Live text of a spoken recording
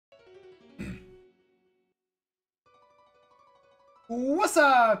What's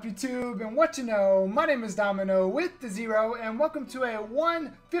up, YouTube, and what you know? My name is Domino with the Zero, and welcome to a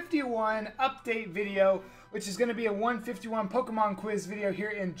 151 update video, which is going to be a 151 Pokemon quiz video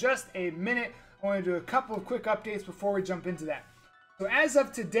here in just a minute. I want to do a couple of quick updates before we jump into that. So as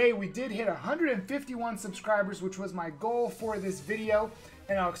of today, we did hit 151 subscribers, which was my goal for this video,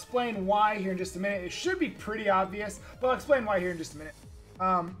 and I'll explain why here in just a minute. It should be pretty obvious, but I'll explain why here in just a minute.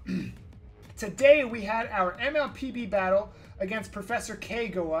 Today we had our MLPB battle against Professor K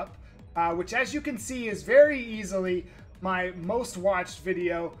go up, which as you can see is very easily my most watched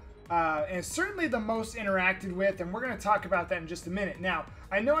video and certainly the most interacted with, and we're going to talk about that in just a minute. Now,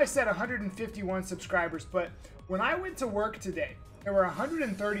 I know I said 151 subscribers, but when I went to work today, there were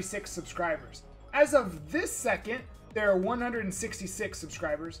 136 subscribers. As of this second, there are 166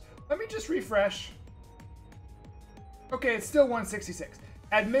 subscribers. Let me just refresh. Okay, it's still 166.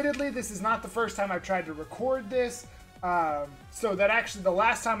 Admittedly, this is not the first time I've tried to record this. So that actually, the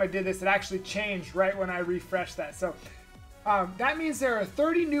last time I did this, it actually changed right when I refreshed that. So that means there are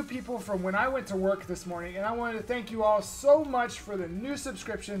 30 new people from when I went to work this morning, and I wanted to thank you all so much for the new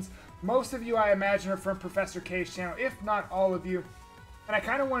subscriptions. Most of you, I imagine, are from Professor K's channel, if not all of you. And I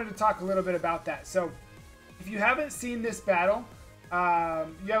kind of wanted to talk a little bit about that. So if you haven't seen this battle,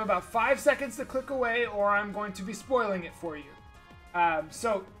 you have about 5 seconds to click away, or I'm going to be spoiling it for you.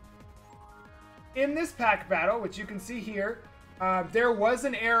 So in this pack battle, which you can see here, there was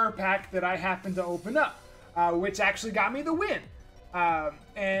an error pack that I happened to open up, which actually got me the win.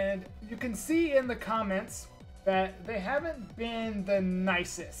 And you can see in the comments that they haven't been the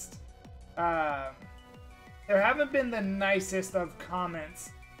nicest. There haven't been the nicest of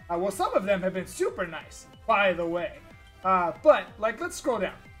comments. Well, some of them have been super nice, by the way. But, like, let's scroll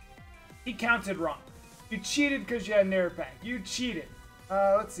down. He counted wrong. You cheated because you had an error pack. You cheated.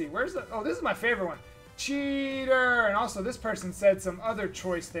 Let's see. Where's the... Oh, this is my favorite one. Cheater! And also, this person said some other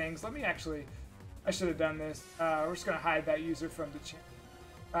choice things. Let me actually... I should have done this. We're just going to hide that user from the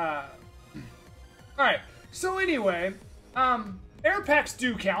channel. Alright. So anyway, error packs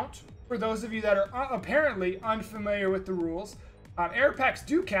do count. For those of you that are apparently unfamiliar with the rules. Error packs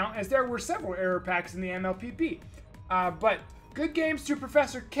do count, as there were several error packs in the MLPP. But good games to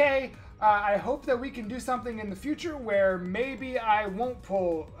Professor K. I hope that we can do something in the future where maybe I won't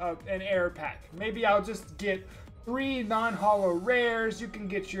pull an error pack. Maybe I'll just get 3 non-holo rares. You can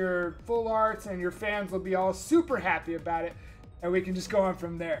get your full arts and your fans will be all super happy about it. And we can just go on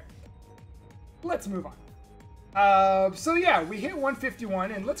from there. Let's move on. So yeah, we hit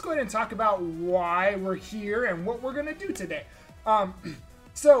 151 and let's go ahead and talk about why we're here and what we're going to do today.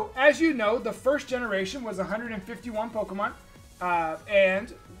 So as you know, the first generation was 151 Pokemon.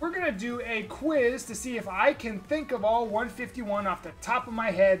 And we're going to do a quiz to see if I can think of all 151 off the top of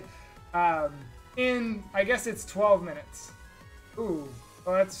my head in, I guess it's 12 minutes. Ooh,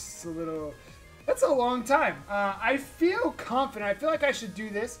 well, that's a long time. I feel confident. I feel like I should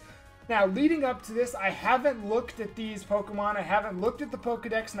do this. Now, leading up to this, I haven't looked at these Pokemon. I haven't looked at the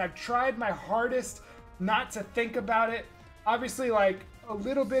Pokedex, and I've tried my hardest not to think about it. Obviously, like, a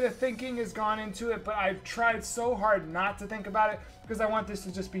little bit of thinking has gone into it, but I've tried so hard not to think about it because I want this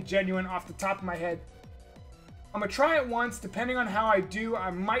to just be genuine off the top of my head. I'm going to try it once. Depending on how I do, I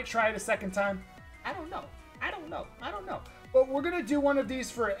might try it a second time. I don't know. But we're going to do one of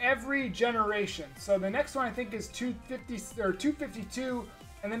these for every generation. So the next one I think is 250 or 252,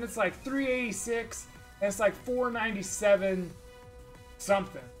 and then it's like 386, and it's like 497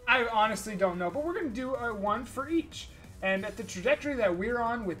 something. I honestly don't know, but we're going to do one for each. And at the trajectory that we're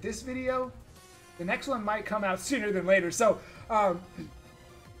on with this video, the next one might come out sooner than later. So,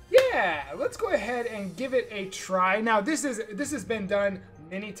 yeah, let's go ahead and give it a try. Now, this has been done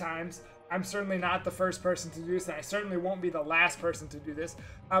many times. I'm certainly not the first person to do this, and I certainly won't be the last person to do this.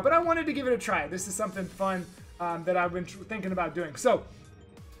 But I wanted to give it a try. This is something fun that I've been thinking about doing. So,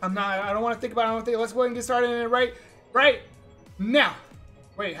 I don't want to think about it. Let's go ahead and get started in it right now.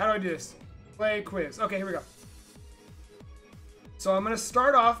 Wait, how do I do this? Play quiz. Okay, here we go. So I'm going to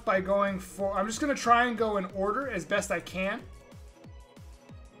start off by going for... I'm just going to try and go in order as best I can.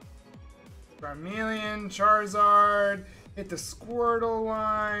 Charmeleon, Charizard, hit the Squirtle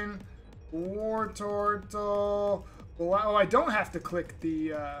line, Wartortle. Oh, I don't have to click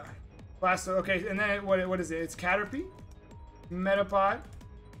the Blasto. Okay, and then what is it? It's Caterpie, Metapod,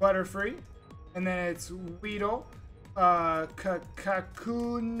 Butterfree, and then it's Weedle, Kakuna,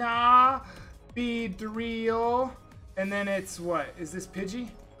 Beedrill. And then it's what? Is this Pidgey?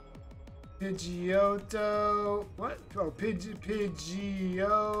 Pidgeotto. What? Oh, Pidgeotto.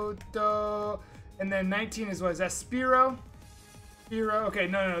 And then 19 is what? Is that Spearow? Spearow. Okay,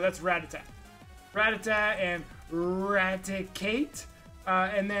 no, that's Rattata. Rattata and Raticate.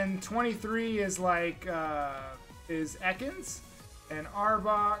 And then 23 is like, is Ekans. And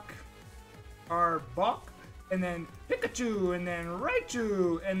Arbok. And then Pikachu. And then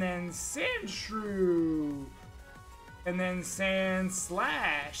Raichu. And then Sandshrew. And then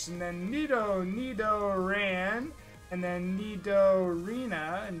Sandslash. And then Nidoran. And then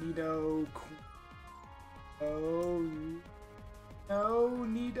Nidorina. And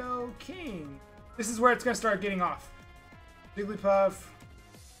Nidoking. This is where it's going to start getting off. Jigglypuff.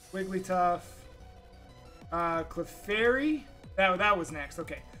 Wigglytuff. Clefairy. That was next.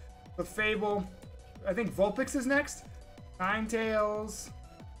 Okay. Clefable. I think Vulpix is next. Ninetales.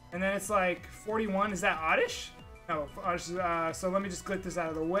 And then it's like 41. Is that Oddish? No. Oddish, so let me just click this out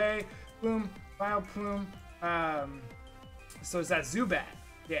of the way. Plume. Vileplume. So is that Zubat?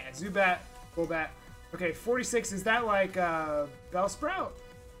 Yeah, Zubat. Golbat. Okay, 46. Is that like Bellsprout?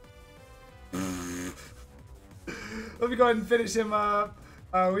 Let me go ahead and finish him up.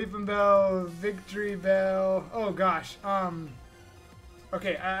 Weeping Bell, Victory Bell. Oh gosh.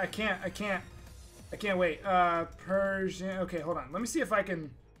 Okay, I can't wait. Persian. Okay, hold on. Let me see if I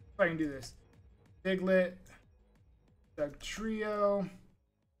can do this. Diglett, Dugtrio,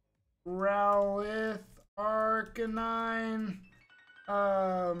 Growlithe, Arcanine,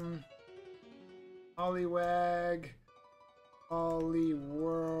 Poliwag,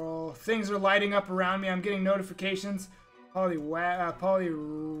 Poliwhirl. Things are lighting up around me. I'm getting notifications. Poliwrath.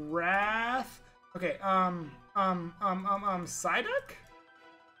 Okay, Psyduck?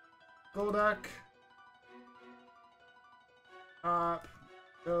 Golduck.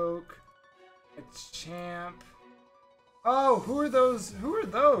 Oak. A Champ. Oh, who are those? Who are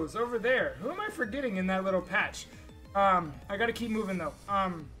those over there? Who am I forgetting in that little patch? I gotta keep moving though.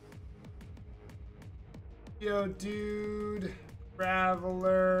 Dude,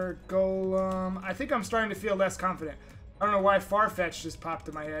 Traveler, Golem. I think I'm starting to feel less confident. I don't know why Farfetch just popped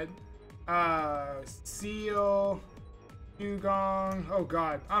in my head. Seal, Dugong. Oh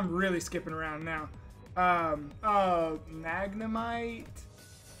god, I'm really skipping around now. Magnemite,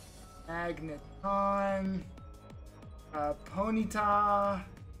 Magneton, Ponyta,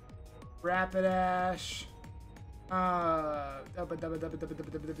 Rapidash.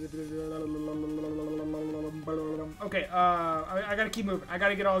 Okay, I gotta keep moving. I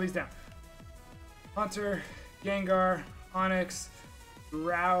gotta get all these down. Hunter, Gengar, Onix,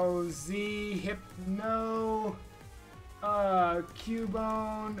 Drowsy, Hypno,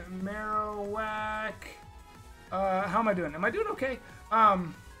 Cubone, Marowak. How am I doing? Am I doing okay?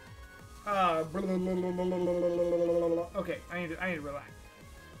 Okay, I need to relax.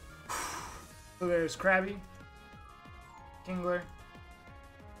 So there's Krabby, Kingler.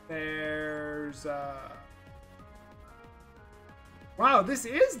 There's wow, this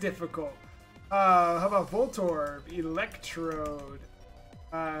is difficult. How about Voltorb, Electrode?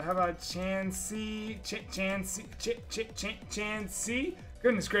 How about Chansey? Chansey?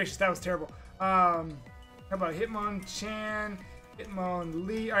 Goodness gracious, that was terrible. How about Hitmonchan?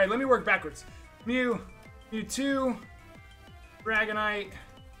 Hitmonlee. All right, let me work backwards. Mewtwo, Dragonite,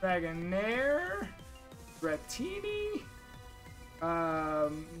 Dragonair, Dratini,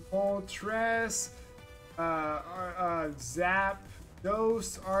 Moltres,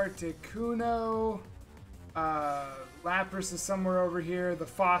 Zapdos, Articuno, Lapras is somewhere over here. The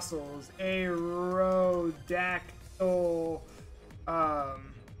fossils, Aerodactyl,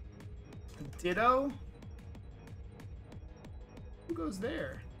 Ditto. Who goes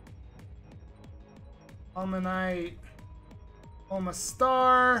there? Almanite,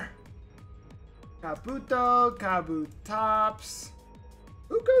 Omastar, Kabuto, Kabutops.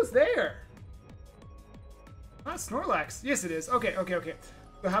 Who goes there? Not Snorlax. Yes, it is. Okay.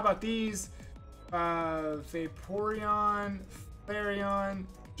 So how about these? Vaporeon, Flareon,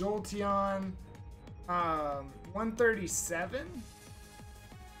 Jolteon, 137.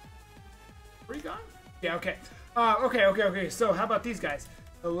 Where you gone? Yeah, okay. Okay. So how about these guys?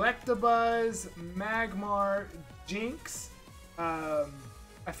 Electabuzz, Magmar, Jinx. I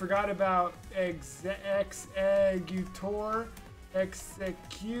forgot about Exeggutor,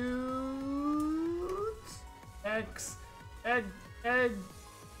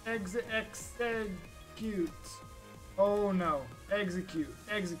 Execute. Oh no. Execute.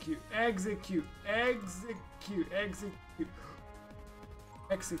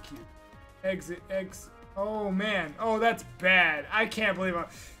 Oh man. Oh, that's bad. I can't believe it.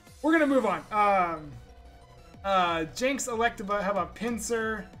 We're gonna move on. Jinx, Electabuzz. How about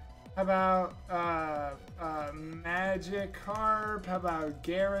Pinsir? How about Magikarp? How about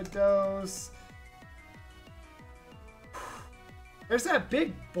Gyarados? There's that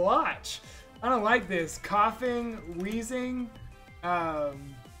big blotch. I don't like this. Coughing, wheezing,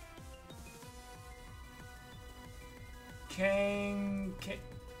 Kang.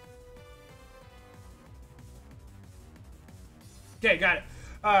 Okay, got it.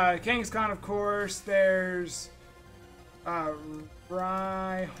 Kangaskhan, of course. There's Rhyhorn,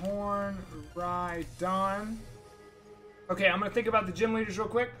 Rhydon. Okay, I'm gonna think about the gym leaders real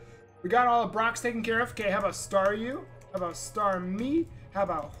quick. We got all of Brock's taken care of. Okay, how about Staryu? How about Starmie? How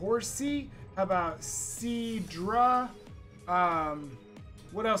about Horsey? How about Seadra?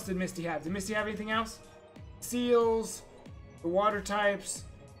 What else did Misty have? Did Misty have anything else? Seals, the water types.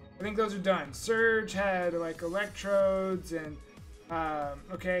 I think those are done. Surge had like electrodes and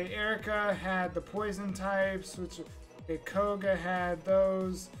okay, Erica had the poison types, which okay, Koga had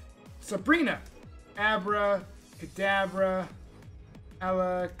those. Sabrina, Abra, Kadabra,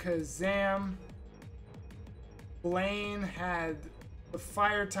 Alakazam. Blaine had the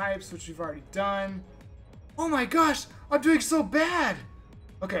fire types, which we've already done. Oh my gosh, I'm doing so bad.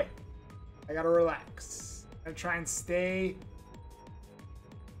 Okay, I gotta relax. I'm gonna try and stay.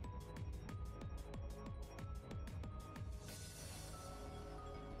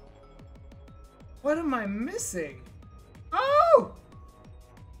 What am I missing? Oh!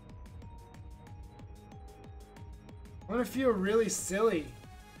 I'm gonna feel really silly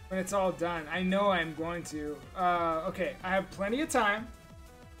when it's all done. I know I'm going to. Okay, I have plenty of time.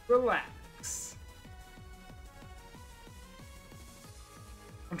 Relax.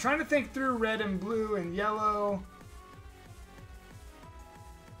 I'm trying to think through red and blue and yellow.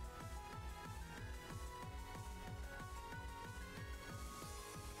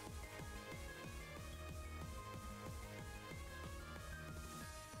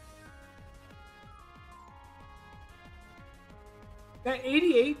 That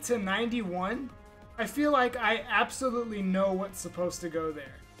 88 to 91, I feel like I absolutely know what's supposed to go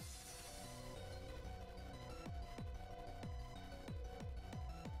there.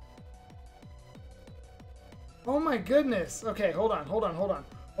 Oh my goodness. Okay, hold on.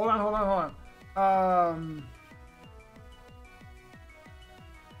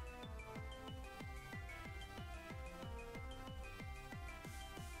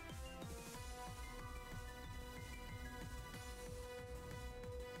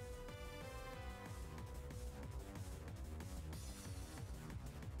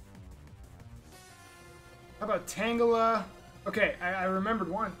 How about Tangela? Okay, I remembered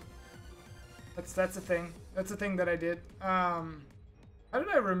one. That's a thing. That's a thing that I did. How did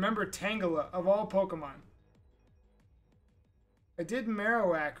I remember Tangela of all Pokemon? I did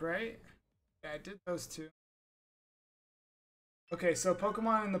Marowak, right? Yeah, I did those two. Okay, so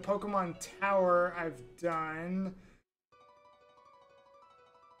Pokemon in the Pokemon Tower I've done.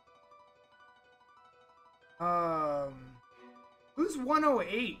 Who's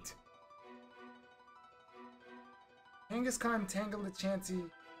 108? Kangaskhan, Tangela, Chansey.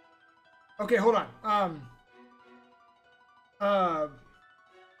 Okay, hold on.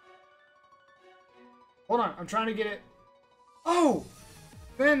 Hold on. I'm trying to get it. Oh!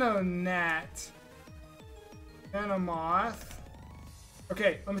 Venonat. Venomoth.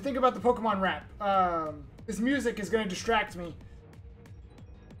 Okay, let me think about the Pokemon rap. This music is going to distract me.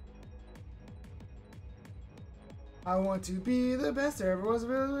 I want to be the best there ever was.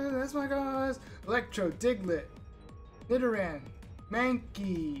 That's my cause. Electro, Diglett, Nidoran,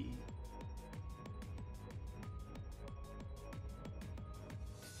 Mankey.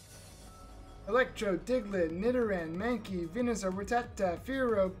 Electro, Diglett, Nidoran, Mankey, Venusaur, Rattata,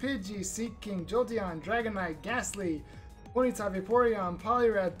 Fearow, Pidgey, Seaking, Jolteon, Dragonite, Ghastly, Ponyta, Vaporeon,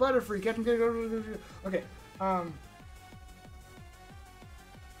 Poliwrath, Butterfree, Captain. Okay,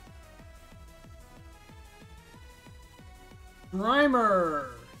 Grimer.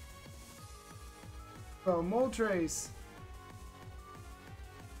 Oh, Moltres.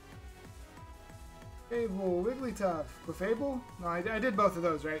 Fable, Wigglytuff, Clefable? No, I did both of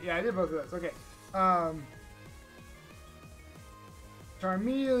those, right? Yeah, I did both of those. Okay.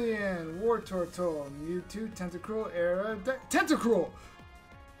 Charmeleon, Wartortle, Mewtwo, Tentacruel, Tentacruel!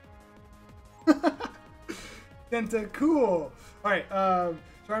 Tentacool! Alright,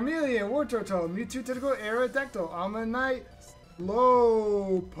 Charmeleon, Wartortle, Mewtwo, Tentacruel, Aerodactyl, Ammonite,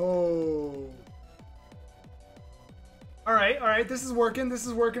 Slowpoke. Alright, this is working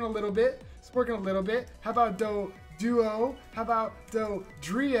a little bit. It's working a little bit. How about Duo? How about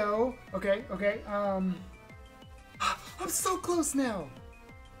Drio? Okay. I'm so close now.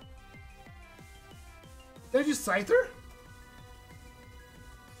 Did I do Scyther?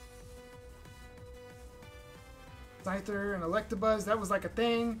 Scyther and Electabuzz, that was like a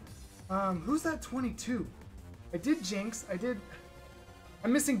thing. Who's that 22? I did Jinx.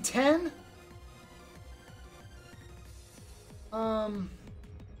 I'm missing 10?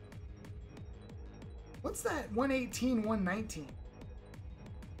 What's that? 118, 119.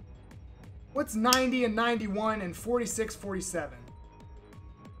 What's 90 and 91 and 46, 47?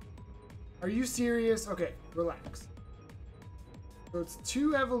 Are you serious? Okay, relax. So it's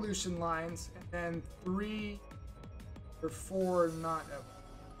 2 evolution lines and then 3 or 4 not evolution.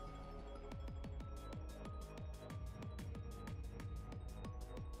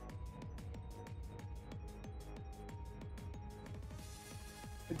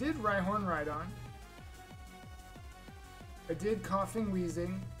 I did Rhyhorn Rhydon. I did Coughing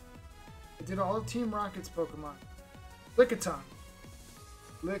Wheezing. I did all of Team Rocket's Pokemon. Lickitung.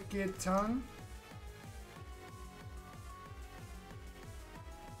 Lickitung.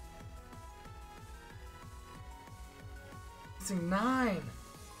 Missing 9.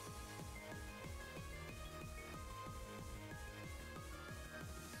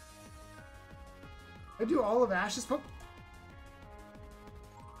 I do all of Ash's Pokemon.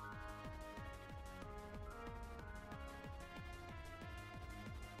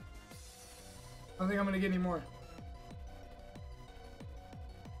 I don't think I'm gonna get any more.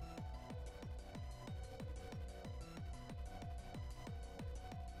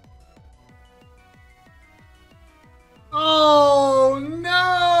 Oh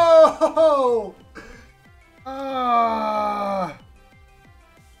no!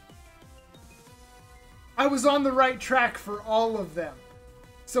 I was on the right track for all of them.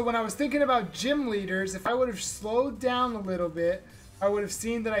 So when I was thinking about gym leaders, if I would have slowed down a little bit, I would have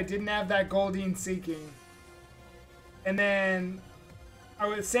seen that I didn't have that Goldeen Seeking. And then,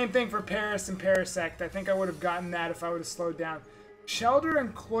 same thing for Paris and Parasect. I think I would have gotten that if I would have slowed down. Shelter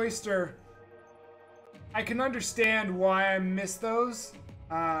and Cloyster, I can understand why I missed those.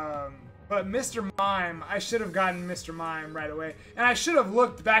 But Mr. Mime, I should have gotten Mr. Mime right away. And I should have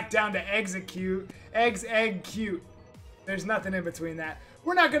looked back down to Execute. Eggs, egg, cute. There's nothing in between that.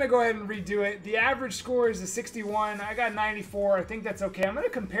 We're not going to go ahead and redo it. The average score is a 61. I got 94. I think that's okay. I'm going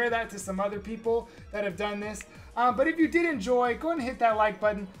to compare that to some other people that have done this. But if you did enjoy, go ahead and hit that like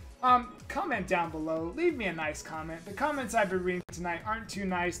button. Comment down below. Leave me a nice comment. The comments I've been reading tonight aren't too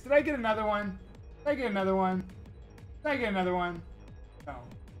nice. Did I get another one? Did I get another one? Did I get another one? No.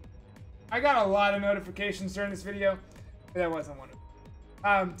 I got a lot of notifications during this video, but that wasn't one of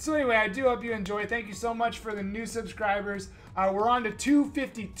them. So anyway, I do hope you enjoy. Thank you so much for the new subscribers. We're on to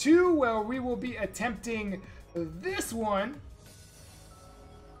 252, where we will be attempting this one.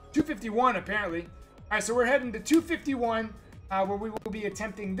 251, apparently. All right, so we're heading to 251, where we will be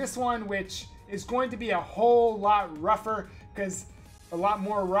attempting this one, which is going to be a whole lot rougher, because a lot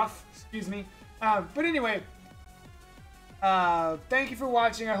more rough, excuse me. But anyway, thank you for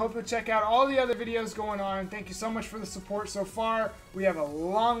watching. I hope you'll check out all the other videos going on. Thank you so much for the support so far. We have a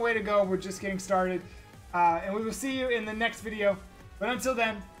long way to go. We're just getting started. And we will see you in the next video. But until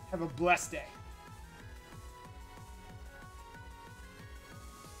then, have a blessed day.